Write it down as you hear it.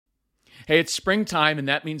Hey, it's springtime, and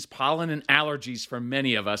that means pollen and allergies for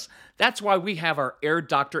many of us. That's why we have our Air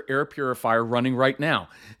Doctor air purifier running right now.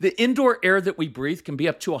 The indoor air that we breathe can be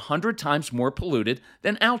up to 100 times more polluted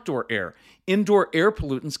than outdoor air. Indoor air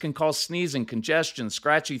pollutants can cause sneezing, congestion,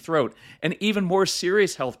 scratchy throat, and even more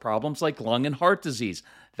serious health problems like lung and heart disease.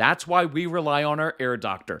 That's why we rely on our Air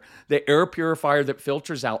Doctor, the air purifier that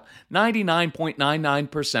filters out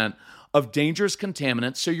 99.99% of dangerous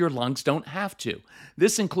contaminants so your lungs don't have to.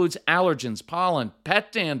 This includes allergens, pollen,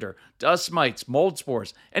 pet dander, dust mites, mold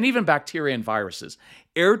spores, and even bacteria and viruses.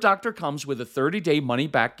 Air Doctor comes with a 30-day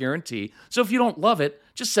money-back guarantee, so if you don't love it,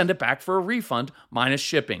 just send it back for a refund minus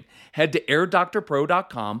shipping. Head to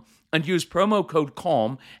airdoctorpro.com and use promo code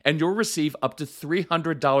CALM, and you'll receive up to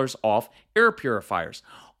 $300 off air purifiers.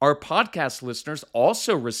 Our podcast listeners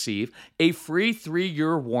also receive a free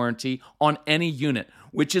 3-year warranty on any unit,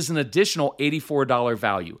 which is an additional $84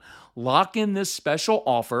 value. Lock in this special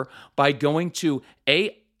offer by going to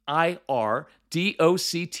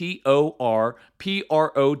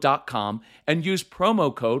airdoctorpro.com and use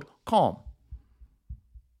promo code CALM.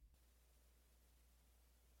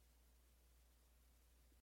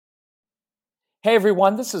 Hey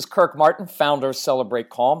everyone, this is Kirk Martin, founder of Celebrate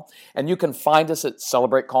Calm, and you can find us at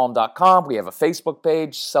celebratecalm.com. We have a Facebook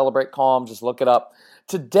page, Celebrate Calm, just look it up.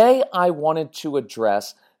 Today I wanted to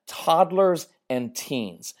address toddlers and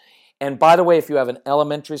teens. And by the way, if you have an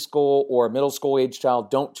elementary school or middle school age child,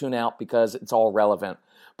 don't tune out because it's all relevant.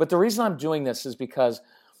 But the reason I'm doing this is because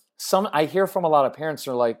I hear from a lot of parents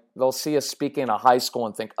who are like, they'll see us speaking in a high school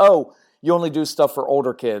and think, oh, you only do stuff for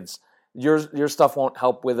older kids. Your stuff won't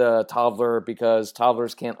help with a toddler because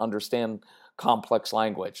toddlers can't understand complex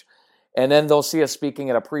language. And then they'll see us speaking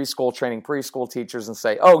at a preschool, training preschool teachers and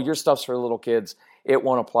say, oh, your stuff's for little kids. It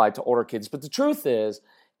won't apply to older kids. But the truth is,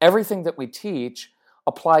 everything that we teach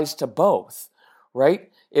applies to both,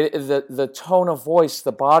 right? The tone of voice,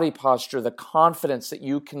 the body posture, the confidence that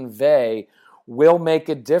you convey will make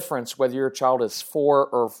a difference whether your child is 4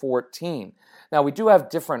 or 14. Now, we do have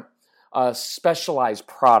different specialized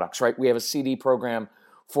products, right? We have a CD program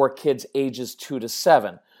for kids ages 2 to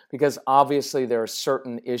 7 because obviously there are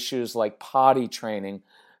certain issues like potty training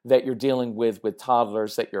that you're dealing with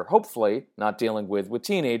toddlers that you're hopefully not dealing with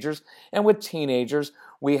teenagers. And with teenagers,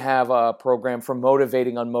 we have a program for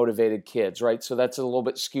motivating unmotivated kids, right? So that's a little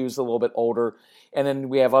bit skews a little bit older. And then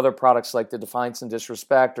we have other products like the Defiance and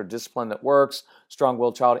Disrespect or Discipline That Works,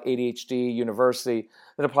 Strong-Willed Child, ADHD, University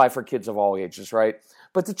that apply for kids of all ages, right?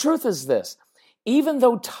 But the truth is this, even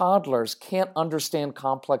though toddlers can't understand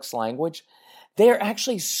complex language, they're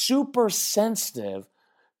actually super sensitive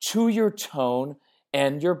to your tone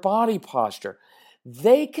and your body posture.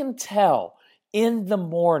 They can tell in the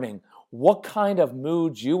morning what kind of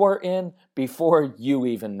mood you are in before you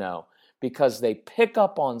even know, because they pick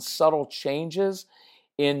up on subtle changes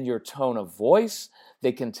in your tone of voice.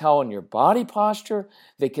 They can tell in your body posture.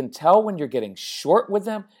 They can tell when you're getting short with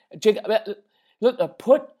them. Look,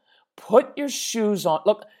 put your shoes on.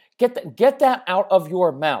 Look, get that out of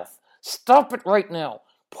your mouth. Stop it right now.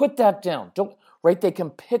 Put that down. Right? They can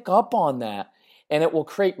pick up on that, and it will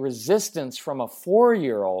create resistance from a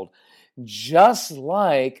 4-year-old, just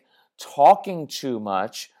like talking too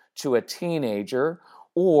much to a teenager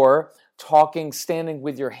or standing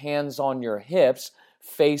with your hands on your hips,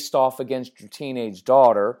 faced off against your teenage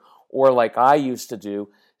daughter, or like I used to do,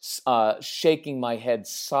 shaking my head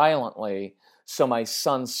silently so my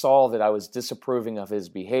son saw that I was disapproving of his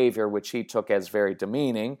behavior, which he took as very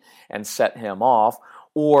demeaning and set him off.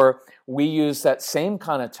 Or we use that same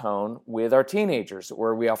kind of tone with our teenagers,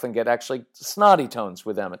 where we often get actually snotty tones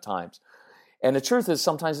with them at times. And the truth is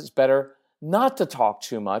sometimes it's better not to talk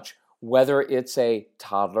too much, whether it's a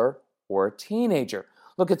toddler or a teenager.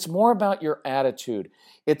 Look, it's more about your attitude.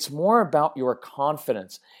 It's more about your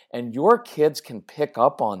confidence, and your kids can pick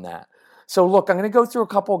up on that. So look, I'm going to go through a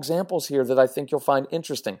couple examples here that I think you'll find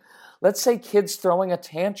interesting. Let's say kids throwing a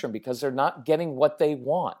tantrum because they're not getting what they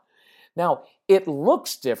want. Now, it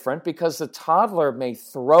looks different because the toddler may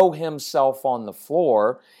throw himself on the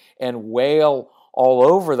floor and wail all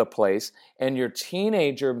over the place, and your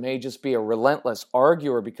teenager may just be a relentless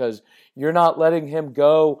arguer because you're not letting him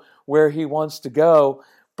go where he wants to go,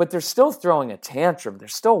 but they're still throwing a tantrum. They're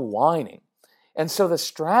still whining. And so the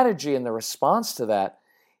strategy and the response to that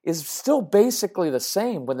is still basically the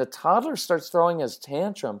same. When the toddler starts throwing his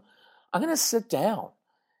tantrum, I'm going to sit down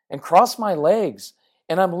and cross my legs,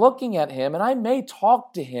 and I'm looking at him, and I may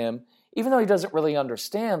talk to him, even though he doesn't really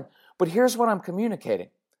understand, but here's what I'm communicating.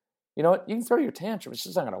 You know what? You can throw your tantrum. It's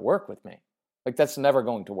just not going to work with me. Like, that's never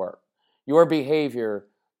going to work. Your behavior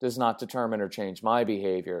does not determine or change my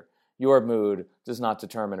behavior. your mood does not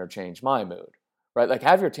determine or change my mood, right? Like,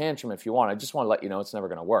 have your tantrum if you want. I just want to let you know it's never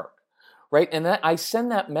going to work, right? And that I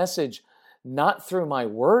send that message not through my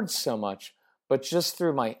words so much, but just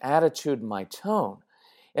through my attitude and my tone.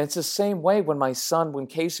 And it's the same way when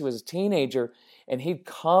Casey was a teenager, and he'd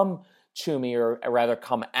come to me, or rather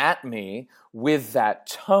come at me with that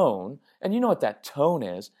tone, and you know what that tone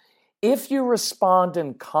is. If you respond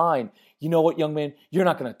in kind, you know what, young man, you're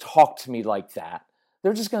not going to talk to me like that.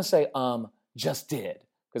 They're just going to say, just did,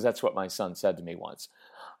 because that's what my son said to me once.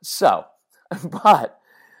 So, but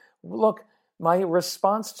look, my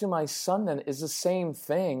response to my son then is the same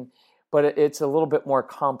thing, but it's a little bit more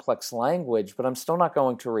complex language, but I'm still not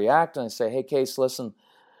going to react. And I say, hey, Case, listen,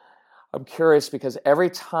 I'm curious because every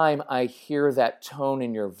time I hear that tone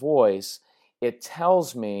in your voice, it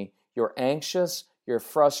tells me you're anxious, you're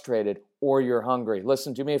frustrated, or you're hungry.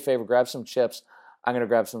 Listen, do me a favor, grab some chips. I'm going to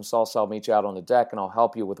grab some salsa. I'll meet you out on the deck, and I'll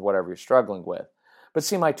help you with whatever you're struggling with. But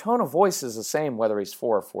see, my tone of voice is the same whether he's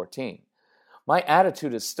 4 or 14. My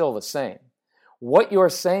attitude is still the same. What you're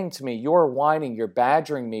saying to me, you're whining, you're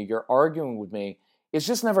badgering me, you're arguing with me, is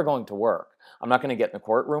just never going to work. I'm not going to get in the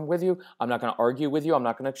courtroom with you. I'm not going to argue with you. I'm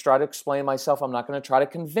not going to try to explain myself. I'm not going to try to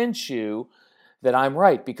convince you that I'm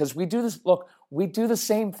right, because we do this. Look, we do the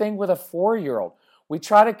same thing with a 4-year-old. We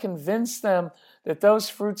try to convince them that those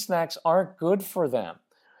fruit snacks aren't good for them.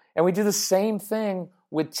 And we do the same thing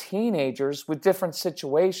with teenagers with different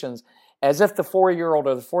situations, as if the 4-year-old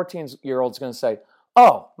or the 14-year-old is going to say,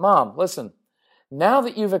 oh, Mom, listen, now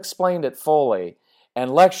that you've explained it fully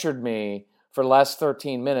and lectured me for the last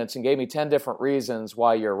 13 minutes and gave me 10 different reasons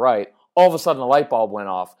why you're right, all of a sudden a light bulb went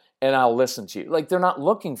off and I'll listen to you. Like, they're not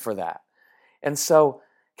looking for that. And so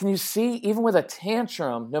can you see, even with a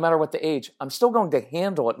tantrum, no matter what the age, I'm still going to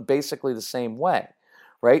handle it in basically the same way,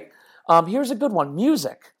 right? Here's a good one,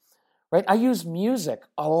 music, right? I use music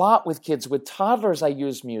a lot with kids. With toddlers, I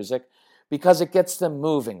use music because it gets them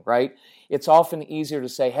moving, right? It's often easier to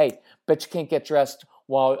say, hey, bet you can't get dressed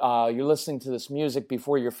while you're listening to this music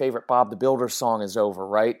before your favorite Bob the Builder song is over,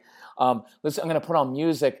 right? Listen, I'm going to put on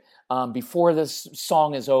music before this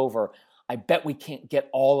song is over. I bet we can't get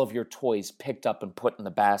all of your toys picked up and put in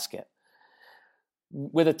the basket.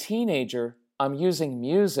 With a teenager, I'm using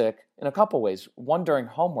music in a couple ways. One, during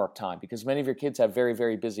homework time, because many of your kids have very,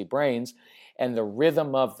 very busy brains, and the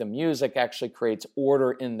rhythm of the music actually creates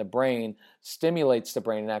order in the brain, stimulates the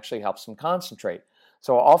brain, and actually helps them concentrate.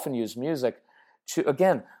 So I often use music to,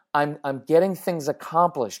 again, I'm getting things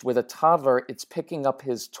accomplished. With a toddler, it's picking up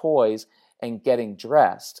his toys and getting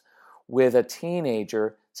dressed. With a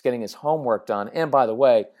teenager, it's getting his homework done. And by the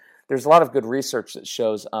way, there's a lot of good research that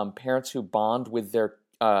shows parents who bond with their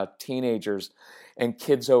teenagers and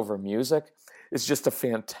kids over music is just a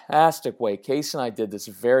fantastic way. Case and I did this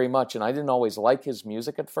very much, and I didn't always like his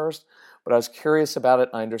music at first, but I was curious about it,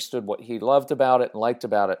 and I understood what he loved about it and liked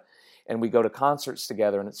about it, and we go to concerts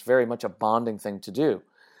together, and it's very much a bonding thing to do.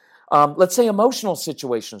 Let's say emotional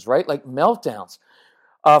situations, right? Like meltdowns.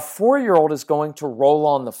 A 4-year-old is going to roll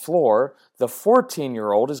on the floor. The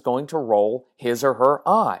 14-year-old is going to roll his or her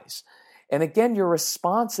eyes. And again, your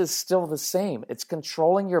response is still the same. It's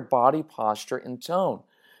controlling your body posture and tone.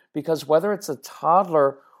 Because whether it's a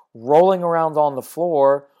toddler rolling around on the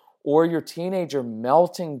floor or your teenager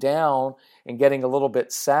melting down and getting a little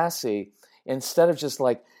bit sassy, instead of just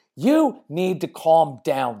like, you need to calm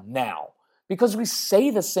down now. Because we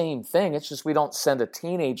say the same thing, it's just we don't send a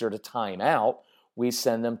teenager to time out. We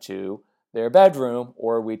send them to their bedroom,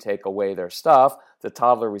 or we take away their stuff. The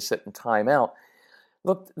toddler, we sit in time out.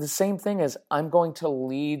 Look, the same thing is I'm going to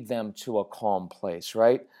lead them to a calm place,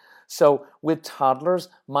 right? So with toddlers,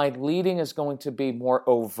 my leading is going to be more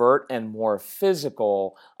overt and more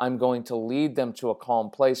physical. I'm going to lead them to a calm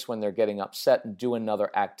place when they're getting upset and do another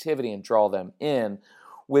activity and draw them in.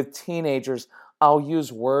 With teenagers, I'll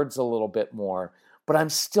use words a little bit more, but I'm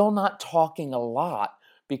still not talking a lot,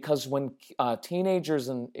 because when teenagers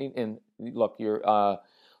and look,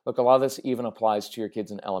 look, a lot of this even applies to your kids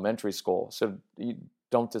in elementary school, so you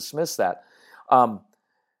don't dismiss that.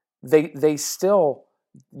 They still,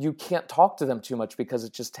 you can't talk to them too much because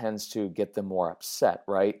it just tends to get them more upset,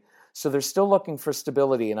 right? So they're still looking for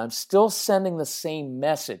stability, and I'm still sending the same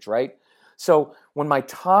message, right? So when my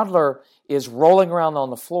toddler is rolling around on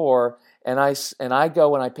the floor, and I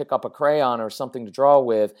go and I pick up a crayon or something to draw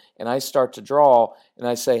with, and I start to draw, and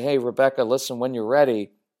I say, hey, Rebecca, listen, when you're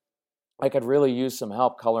ready, I could really use some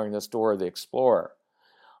help coloring this Dora the Explorer.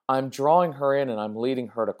 I'm drawing her in, and I'm leading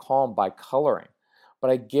her to calm by coloring. But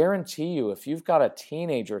I guarantee you, if you've got a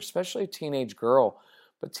teenager, especially a teenage girl,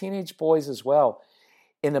 but teenage boys as well,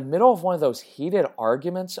 in the middle of one of those heated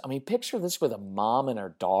arguments, I mean, picture this with a mom and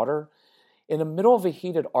her daughter. In the middle of a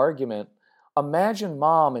heated argument, imagine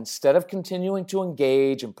mom, instead of continuing to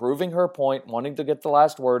engage and proving her point, wanting to get the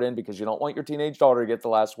last word in because you don't want your teenage daughter to get the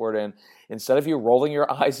last word in, instead of you rolling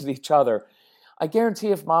your eyes at each other, I guarantee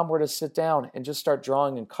if mom were to sit down and just start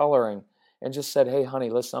drawing and coloring and just said, hey, honey,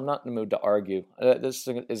 listen, I'm not in the mood to argue. This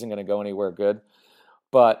isn't going to go anywhere good.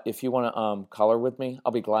 But if you want to color with me,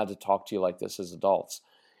 I'll be glad to talk to you like this as adults.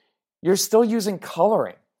 You're still using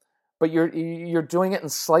coloring, but you're doing it in a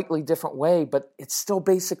slightly different way, but it's still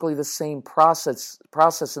basically the same process.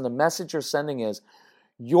 And the message you're sending is,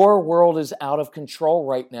 your world is out of control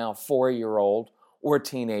right now, 4-year-old or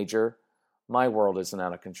teenager. My world isn't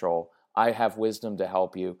out of control. I have wisdom to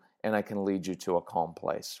help you, and I can lead you to a calm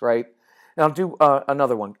place, right? And I'll do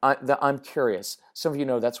another one. I'm curious. Some of you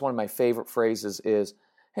know that's one of my favorite phrases is,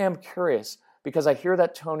 hey, I'm curious, because I hear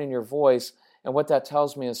that tone in your voice, and what that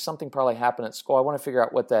tells me is something probably happened at school. I want to figure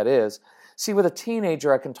out what that is. See, with a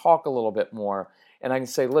teenager, I can talk a little bit more, and I can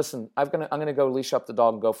say, listen, I'm going to go leash up the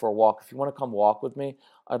dog and go for a walk. If you want to come walk with me,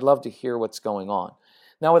 I'd love to hear what's going on.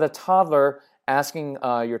 Now, with a toddler, asking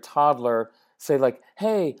your toddler, say like,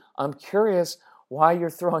 hey, I'm curious why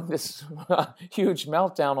you're throwing this huge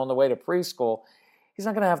meltdown on the way to preschool. He's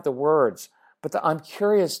not going to have the words, but the I'm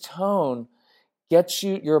curious tone gets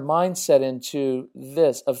your mindset into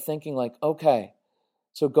this of thinking like, okay,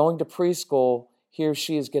 so going to preschool, he or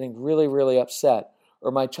she is getting really, really upset,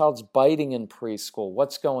 or my child's biting in preschool.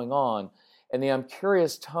 What's going on? And the I'm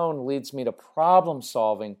curious tone leads me to problem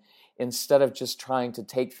solving instead of just trying to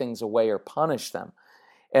take things away or punish them.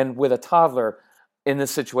 And with a toddler, in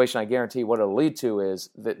this situation, I guarantee what it'll lead to is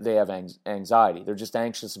that they have anxiety. They're just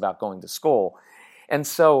anxious about going to school. And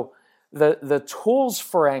so the tools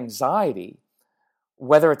for anxiety,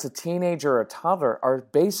 whether it's a teenager or a toddler, are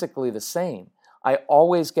basically the same. I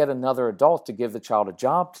always get another adult to give the child a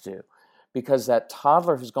job to do, because that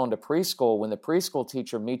toddler who's going to preschool, when the preschool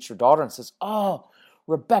teacher meets your daughter and says, oh,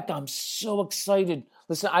 Rebecca, I'm so excited.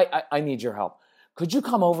 Listen, I need your help. Could you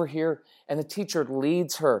come over here? And the teacher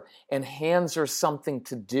leads her and hands her something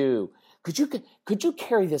to do. Could you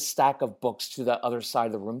carry this stack of books to the other side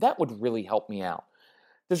of the room? That would really help me out.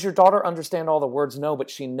 Does your daughter understand all the words? No, but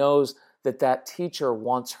she knows that teacher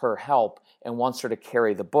wants her help and wants her to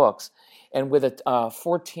carry the books. And with a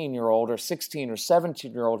 14-year-old or 16 or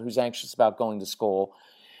 17-year-old who's anxious about going to school,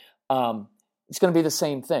 it's going to be the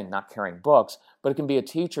same thing, not carrying books, but it can be a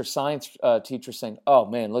teacher, science teacher saying, oh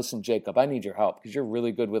man, listen, Jacob, I need your help because you're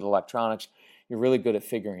really good with electronics. You're really good at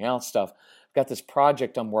figuring out stuff. I've got this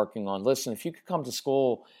project I'm working on. Listen, if you could come to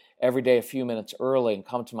school every day a few minutes early and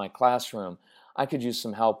come to my classroom, I could use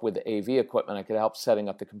some help with the AV equipment. I could help setting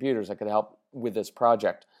up the computers. I could help with this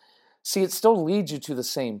project. See, it still leads you to the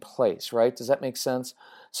same place, right? Does that make sense?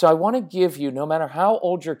 So I want to give you, no matter how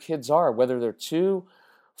old your kids are, whether they're 2,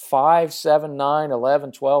 5, 7, 9,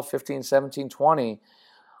 11, 12, 15, 17, 20,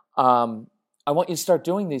 I want you to start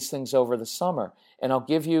doing these things over the summer. And I'll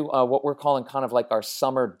give you what we're calling kind of like our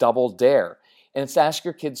summer double dare. And it's to ask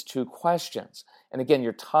your kids 2 questions. And again,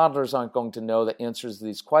 your toddlers aren't going to know the answers to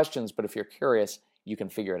these questions, but if you're curious, you can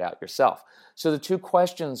figure it out yourself. So the 2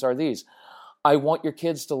 questions are these. I want your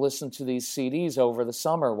kids to listen to these CDs over the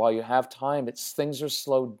summer while you have time. Things are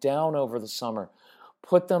slowed down over the summer.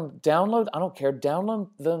 Download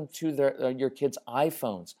them to your kids'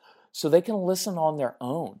 iPhones so they can listen on their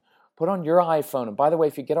own. Put on your iPhone. And by the way,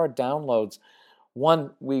 if you get our downloads,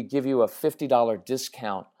 one, we give you a $50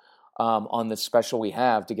 discount on this special we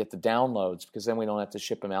have to get the downloads, because then we don't have to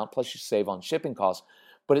ship them out. Plus you save on shipping costs.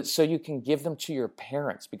 But it's so you can give them to your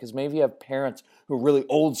parents, because maybe you have parents who are really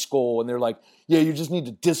old school and they're like, yeah, you just need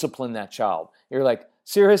to discipline that child. You're like,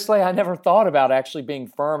 seriously? I never thought about actually being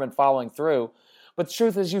firm and following through. But the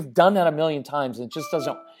truth is you've done that a million times and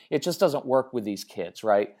it just doesn't work with these kids,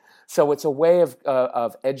 right? So it's a way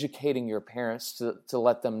of educating your parents to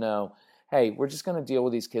let them know, hey, we're just going to deal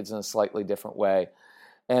with these kids in a slightly different way.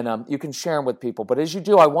 And you can share them with people. But as you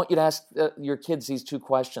do, I want you to ask your kids these 2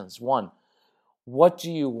 questions. 1, what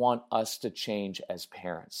do you want us to change as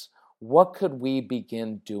parents? What could we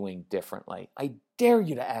begin doing differently? I dare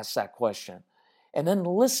you to ask that question. And then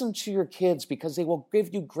listen to your kids, because they will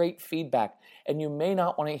give you great feedback. And you may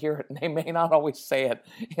not want to hear it, and they may not always say it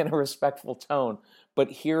in a respectful tone,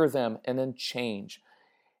 but hear them and then change.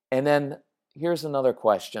 And then here's another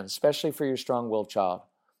question, especially for your strong-willed child.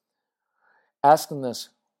 Ask them this: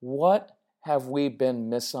 what have we been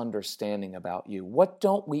misunderstanding about you? What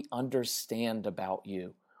don't we understand about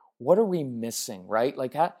you? What are we missing, right?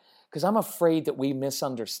 Because I'm afraid that we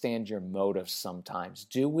misunderstand your motives sometimes.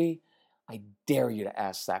 Do we? I dare you to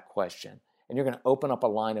ask that question. and you're going to open up a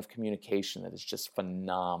line of communication that is just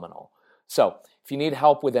phenomenal. So if you need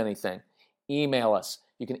help with anything, email us.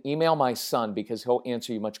 You can email my son because he'll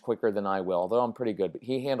answer you much quicker than I will, although I'm pretty good, but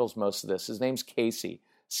he handles most of this. His name's Casey,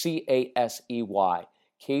 Casey,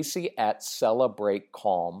 Casey at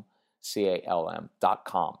celebratecalm,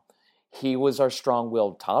 CALM.com. He was our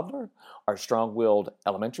strong-willed toddler, our strong-willed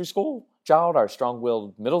elementary school child, our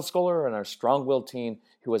strong-willed middle schooler, and our strong-willed teen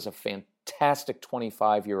who was a fantastic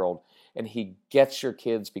 25-year-old. And he gets your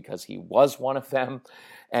kids because he was one of them,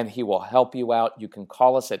 and he will help you out. You can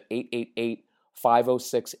call us at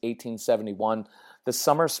 888-506-1871. The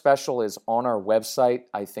summer special is on our website.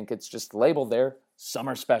 I think it's just labeled there,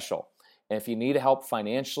 Summer Special. And if you need help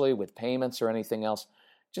financially with payments or anything else,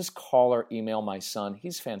 just call or email my son.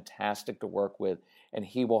 He's fantastic to work with, and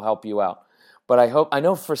he will help you out. But I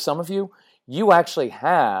know for some of you, you actually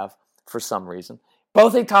have, for some reason,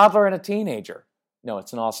 both a toddler and a teenager. No,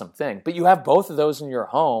 it's an awesome thing. But you have both of those in your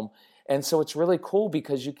home, and so it's really cool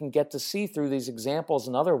because you can get to see through these examples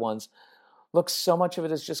and other ones. Look, so much of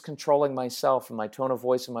it is just controlling myself and my tone of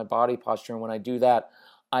voice and my body posture, and when I do that,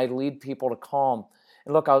 I lead people to calm.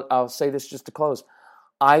 And look, I'll say this just to close.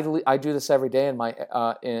 I do this every day in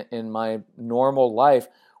my normal life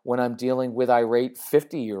when I'm dealing with irate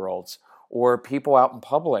 50-year-olds or people out in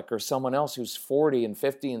public or someone else who's 40 and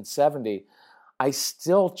 50 and 70. I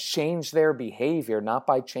still change their behavior, not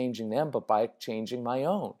by changing them, but by changing my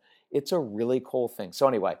own. It's a really cool thing. So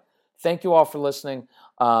anyway, thank you all for listening.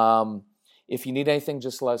 If you need anything,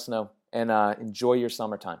 just let us know, and enjoy your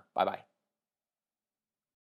summertime. Bye-bye.